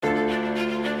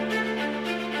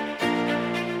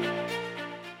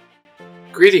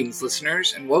Greetings,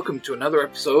 listeners, and welcome to another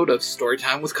episode of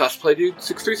Storytime with Cosplay Dude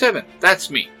 637. That's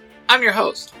me. I'm your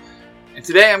host, and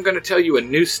today I'm going to tell you a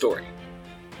new story.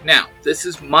 Now, this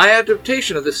is my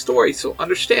adaptation of this story, so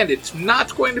understand it's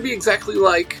not going to be exactly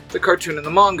like the cartoon and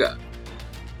the manga.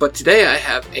 But today I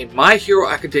have a My Hero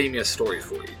Academia story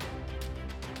for you.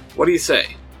 What do you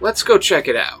say? Let's go check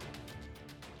it out.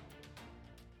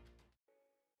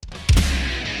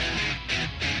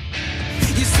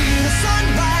 You see the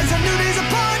sunrise, a new day's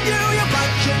upon you. You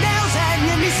bite your nails and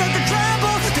your knees start to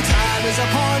tremble. The time is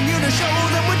upon you to show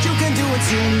them what you can do, and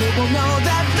soon they will know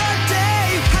that the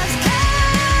day has come.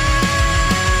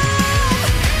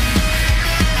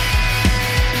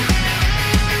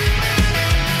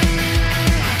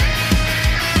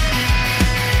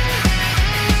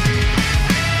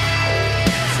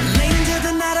 Late into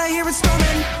the night I hear it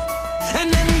storming,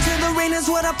 and into the rain is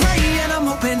what I pray and I'm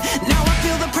hoping. Now I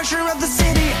feel the pressure of the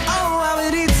city, oh how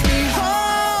it eats me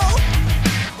whole.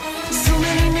 So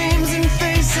many names and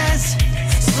faces,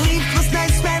 sleepless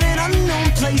nights spent in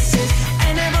unknown places,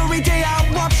 and every day I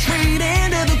walk straight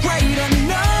into the great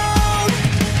unknown.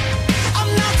 I'm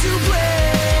not to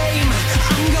blame,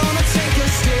 I'm gonna take a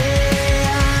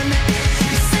stand.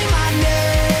 You say my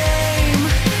name,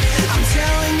 I'm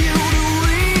telling you to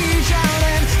reach out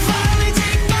and finally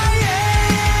take my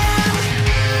hand.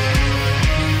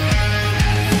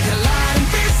 The light and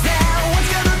face there, what's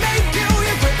gonna make you?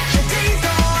 You grit your teeth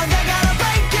on, they gotta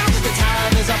break you. The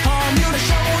time is upon you to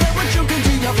show them what you can do.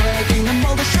 You're breaking the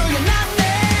mold to show you're not them.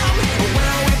 But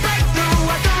when we break through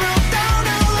at the real down,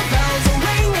 all the bells are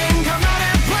ringing, come out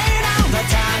and play now. The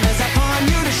time is upon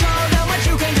you to show them what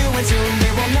you can do, and soon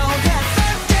they will know that the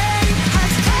day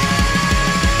has come.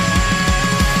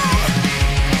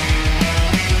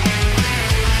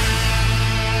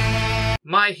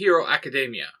 My Hero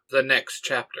Academia, the next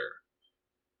chapter.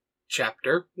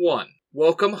 Chapter 1.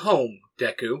 Welcome home,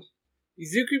 Deku.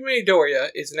 Izuku Midoriya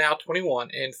is now 21,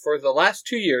 and for the last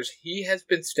 2 years he has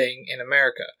been staying in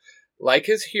America, like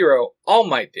his hero All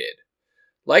Might did.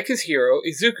 Like his hero,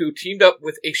 Izuku teamed up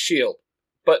with a shield,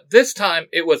 but this time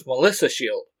it was Melissa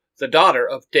Shield, the daughter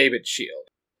of David Shield.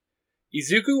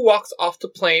 Izuku walks off the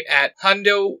plane at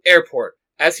Hondo Airport.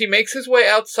 As he makes his way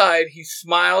outside, he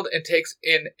smiled and takes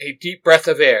in a deep breath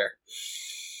of air.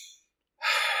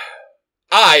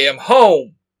 I am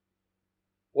home!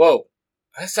 Whoa,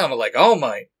 that sounded like All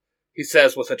Might, he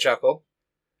says with a chuckle.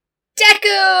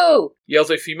 Deku! Yells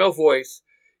a female voice.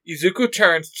 Izuku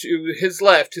turns to his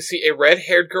left to see a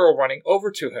red-haired girl running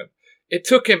over to him. It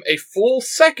took him a full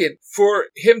second for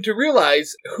him to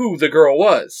realize who the girl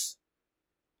was.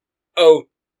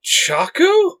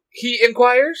 Ochaku? He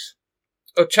inquires.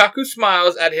 Ochaku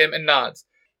smiles at him and nods.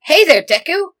 Hey there,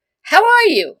 Deku! How are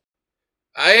you?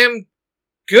 I am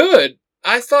good.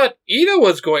 I thought Ida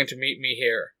was going to meet me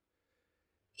here.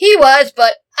 He was,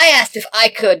 but I asked if I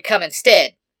could come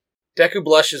instead. Deku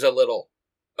blushes a little.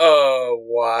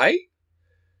 Why?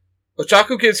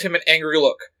 Ochaku gives him an angry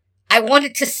look. I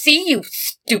wanted to see you,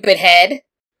 stupid head.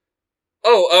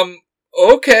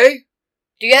 Okay.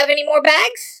 Do you have any more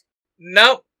bags?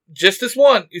 No, just this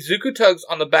one. Izuku tugs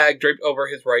on the bag draped over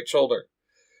his right shoulder.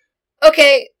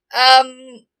 Okay,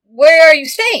 where are you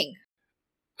staying?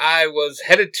 I was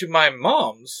headed to my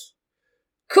mom's.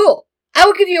 Cool. I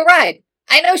will give you a ride.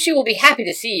 I know she will be happy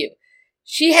to see you.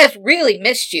 She has really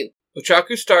missed you.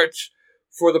 Ochaku starts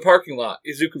for the parking lot.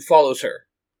 Izuku follows her.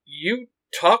 You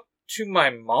talked to my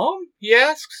mom? He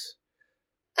asks.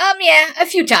 Yeah, a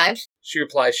few times. She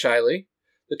replies shyly.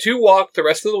 The two walk the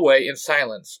rest of the way in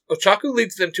silence. Ochaku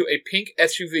leads them to a pink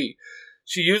SUV.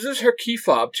 She uses her key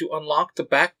fob to unlock the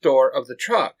back door of the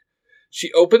truck.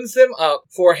 She opens them up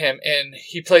for him and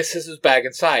he places his bag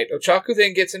inside. Ochaku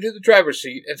then gets into the driver's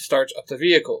seat and starts up the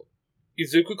vehicle.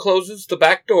 Izuku closes the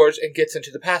back doors and gets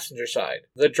into the passenger side.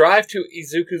 The drive to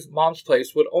Izuku's mom's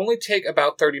place would only take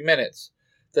about 30 minutes.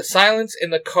 The silence in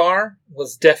the car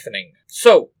was deafening.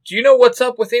 So, do you know what's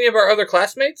up with any of our other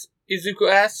classmates? Izuku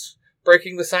asks,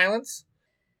 breaking the silence.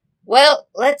 Well,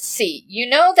 let's see. You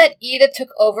know that Ida took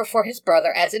over for his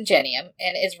brother as Ingenium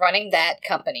and is running that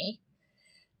company.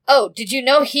 Oh, did you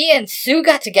know he and Sue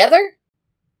got together?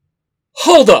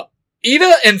 Hold up!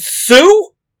 Ida and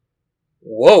Sue?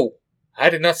 Whoa, I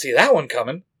did not see that one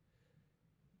coming.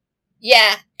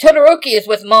 Yeah, Todoroki is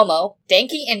with Momo.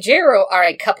 Denki and Jiro are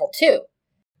a couple too.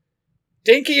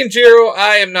 Denki and Jiro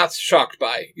I am not shocked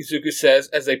by, Izuku says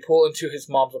as they pull into his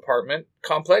mom's apartment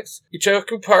complex.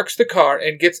 Ichoku parks the car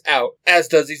and gets out, as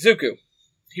does Izuku.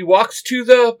 He walks to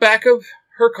the back of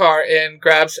her car and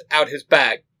grabs out his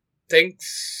bag.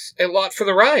 Thanks a lot for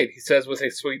the ride, he says with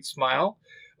a sweet smile.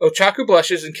 Ochaku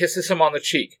blushes and kisses him on the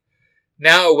cheek.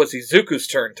 Now it was Izuku's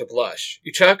turn to blush.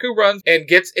 Ichaku runs and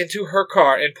gets into her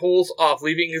car and pulls off,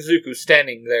 leaving Izuku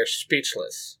standing there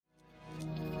speechless.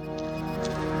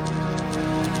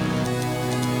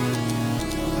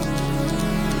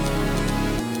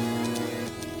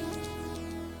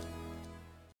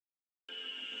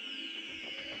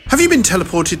 Have you been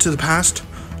teleported to the past?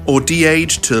 Or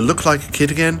de-aged to look like a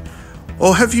kid again?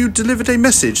 Or have you delivered a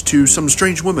message to some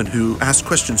strange woman who asks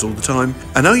questions all the time?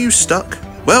 And are you stuck?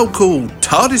 Well, call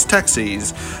TARDIS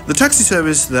Taxis, the taxi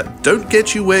service that don't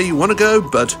get you where you want to go,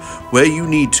 but where you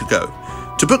need to go.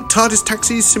 To book TARDIS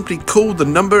Taxis, simply call the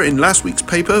number in last week's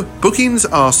paper. Bookings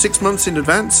are 6 months in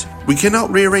advance. We cannot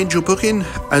rearrange your booking,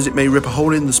 as it may rip a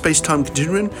hole in the space-time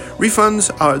continuum. Refunds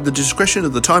are at the discretion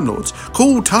of the Time Lords.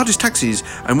 Call TARDIS Taxis,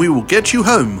 and we will get you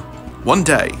home. One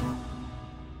day.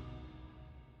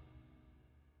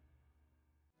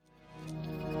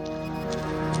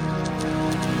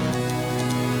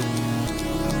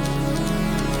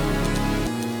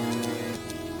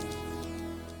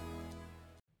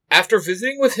 After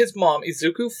visiting with his mom,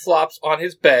 Izuku flops on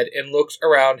his bed and looks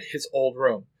around his old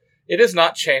room. It has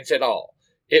not changed at all.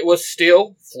 It was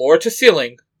still, floor to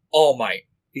ceiling, All Might.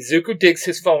 Izuku digs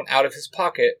his phone out of his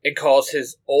pocket and calls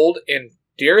his old and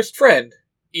dearest friend,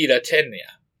 Ida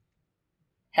Tenya.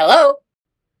 Hello?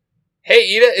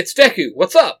 Hey Ida, it's Deku.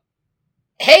 What's up?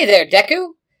 Hey there,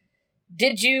 Deku.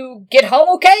 Did you get home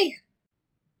okay?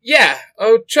 Yeah,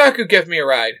 Ochaku gave me a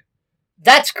ride.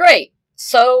 That's great.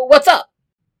 So, what's up?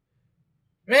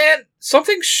 Man,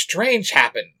 something strange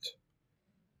happened.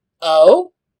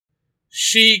 Oh?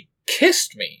 She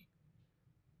kissed me.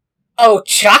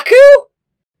 Ochaku?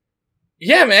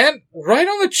 Yeah, man, right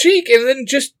on the cheek and then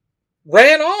just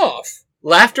ran off.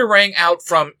 Laughter rang out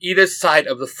from Ida's side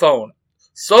of the phone,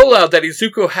 so loud that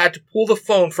Izuku had to pull the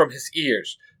phone from his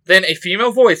ears. Then a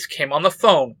female voice came on the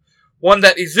phone, one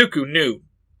that Izuku knew,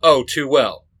 oh, too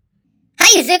well.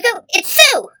 Hi, Izuku. It's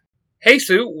Sue. Hey,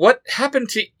 Sue, what happened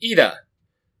to Ida?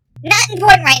 Not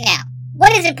important right now.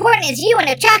 What is important is you and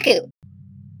Ochaku.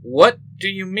 What do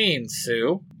you mean,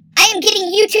 Sue? I am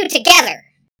getting you two together.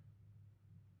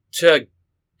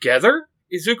 Together?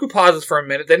 Izuku pauses for a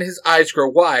minute, then his eyes grow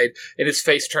wide and his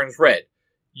face turns red.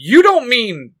 You don't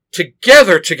mean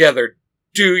together,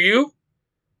 do you?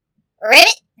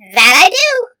 Ribbit, that I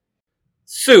do.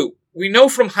 Sue, we know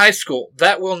from high school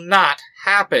that will not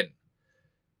happen.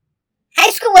 High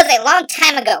school was a long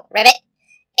time ago, Ribbit.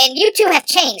 And you two have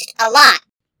changed a lot.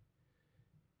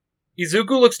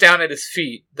 Izuku looks down at his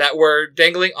feet that were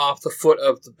dangling off the foot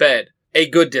of the bed, a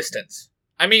good distance.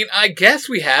 I mean, I guess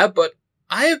we have, but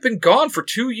I have been gone for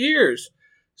 2 years.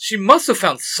 She must have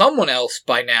found someone else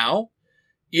by now.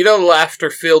 Ida's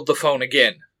laughter filled the phone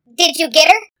again. Did you get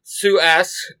her? Sue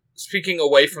asks, speaking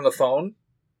away from the phone.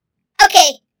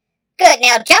 Okay, good.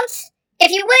 Now, Jumps,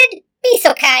 if you would, be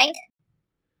so kind.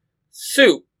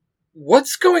 Sue,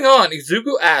 what's going on?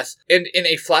 Izuku asks, and in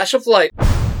a flash of light,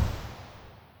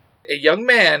 a young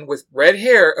man with red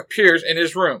hair appears in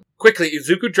his room. Quickly,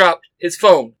 Izuku dropped his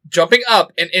phone, jumping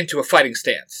up and into a fighting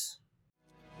stance.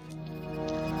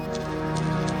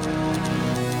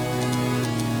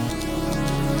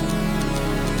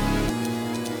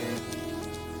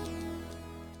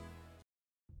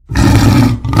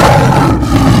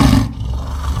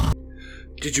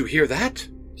 Did you hear that?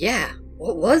 Yeah,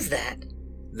 what was that?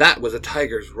 That was a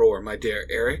tiger's roar, my dear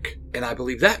Eric, and I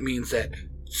believe that means that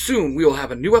soon we will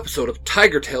have a new episode of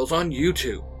Tiger Tales on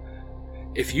YouTube.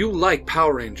 If you like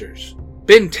Power Rangers,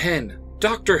 Ben 10,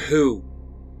 Doctor Who,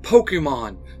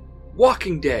 Pokemon,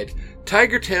 Walking Dead,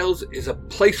 Tiger Tales is a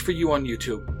place for you on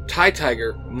YouTube. Ty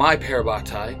Tiger, my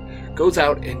Parabatai, goes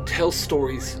out and tells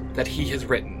stories that he has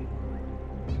written.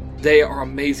 They are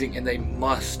amazing and they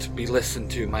must be listened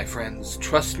to, my friends.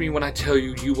 Trust me when I tell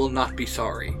you, you will not be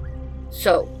sorry.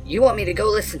 So, you want me to go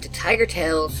listen to Tiger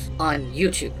Tales on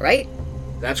YouTube, right?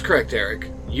 That's correct,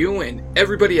 Eric. You and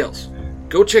everybody else,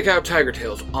 go check out Tiger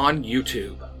Tales on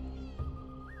YouTube.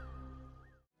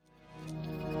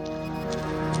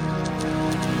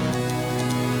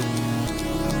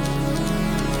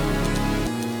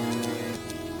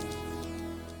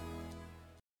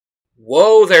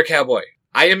 Whoa there, cowboy.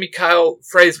 I am Mikhail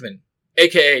Freisman,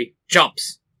 aka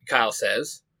Jumps, Mikhail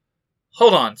says.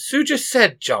 Hold on, Sue just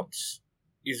said Jumps,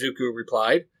 Izuku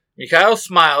replied. Mikhail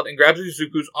smiled and grabbed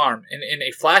Izuku's arm, and in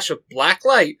a flash of black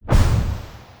light,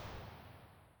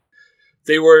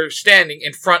 they were standing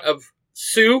in front of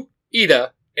Sue,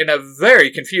 Ida, and a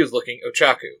very confused-looking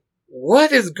Ochaku.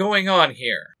 What is going on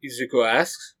here? Izuku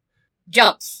asks.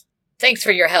 Jumps, thanks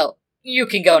for your help. You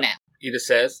can go now, Ida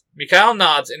says. Mikhail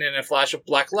nods, and in a flash of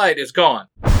black light is gone.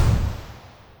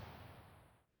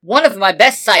 One of my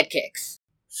best sidekicks.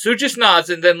 Sue just nods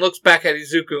and then looks back at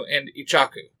Izuku and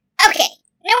Ichaku. Okay,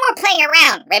 no more playing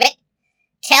around, Ribbit.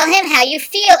 Tell him how you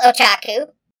feel, Ochaku.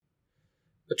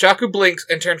 Ichaku blinks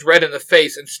and turns red in the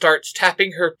face and starts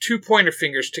tapping her 2 pointer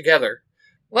fingers together.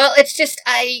 Well, it's just,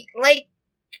 I like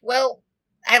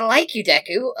you,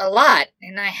 Deku, a lot,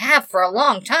 and I have for a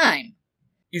long time.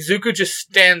 Izuku just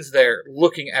stands there,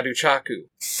 looking at Ichaku.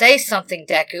 Say something,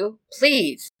 Deku,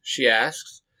 please, she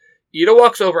asks. Ida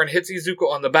walks over and hits Izuku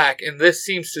on the back, and this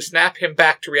seems to snap him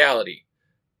back to reality.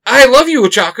 I love you,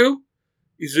 Ochaku!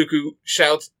 Izuku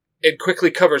shouts and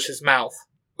quickly covers his mouth.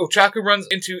 Ochaku runs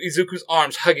into Izuku's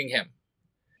arms, hugging him.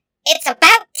 It's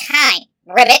about time,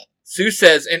 Ribbit. Sue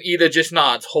says, and Ida just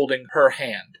nods, holding her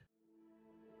hand.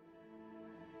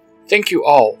 Thank you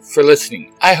all for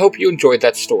listening. I hope you enjoyed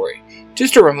that story.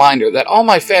 Just a reminder that all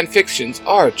my fanfictions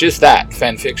are just that,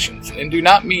 fanfictions, and do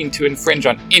not mean to infringe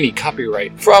on any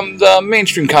copyright from the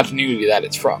mainstream continuity that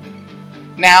it's from.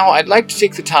 Now, I'd like to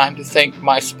take the time to thank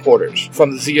my supporters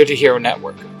from the Zero to Hero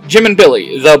Network. Jim and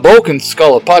Billy, the bulk and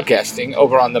skull of podcasting,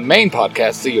 over on the main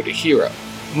podcast, Zero to Hero.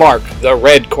 Mark, the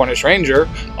Red Cornish Ranger,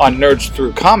 on Nerds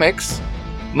Through Comics.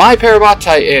 My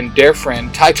Parabatai and dear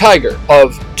friend Ty Tiger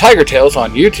of Tiger Tales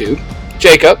on YouTube.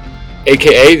 Jacob,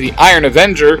 aka the Iron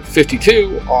Avenger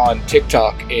 52 on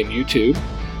TikTok and YouTube.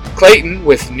 Clayton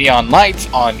with Neon Lights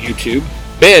on YouTube.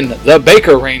 Ben, the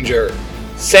Baker Ranger.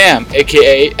 Sam,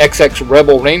 aka XX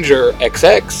Rebel Ranger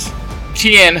XX.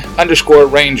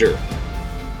 TN_Ranger.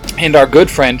 And our good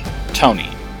friend, Tony.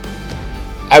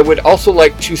 I would also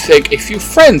like to thank a few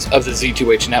friends of the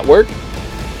Z2H Network.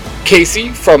 Casey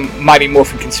from Mighty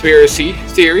Morphin Conspiracy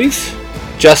Theories.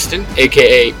 Justin,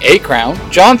 aka A-Crown.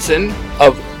 Johnson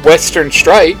of Western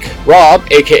Strike. Rob,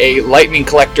 aka Lightning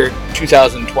Collector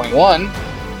 2021.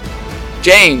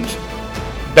 James,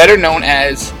 better known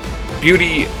as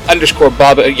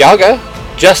Beauty_Baba Yaga.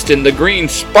 Justin, the Green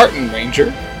Spartan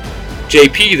Ranger.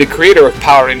 JP, the creator of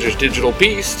Power Rangers Digital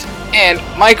Beast, and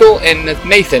Michael and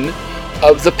Nathan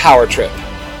of the Power Trip.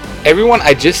 Everyone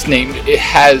I just named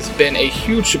has been a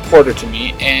huge supporter to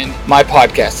me and my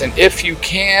podcast, and if you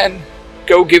can,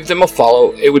 go give them a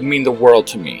follow. It would mean the world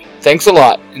to me. Thanks a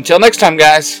lot. Until next time,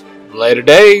 guys. Later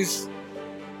days.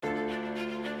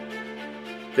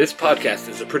 This podcast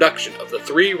is a production of the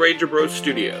Three Ranger Bros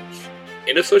Studios,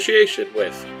 in association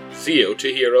with Zero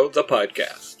to Hero, the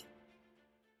podcast.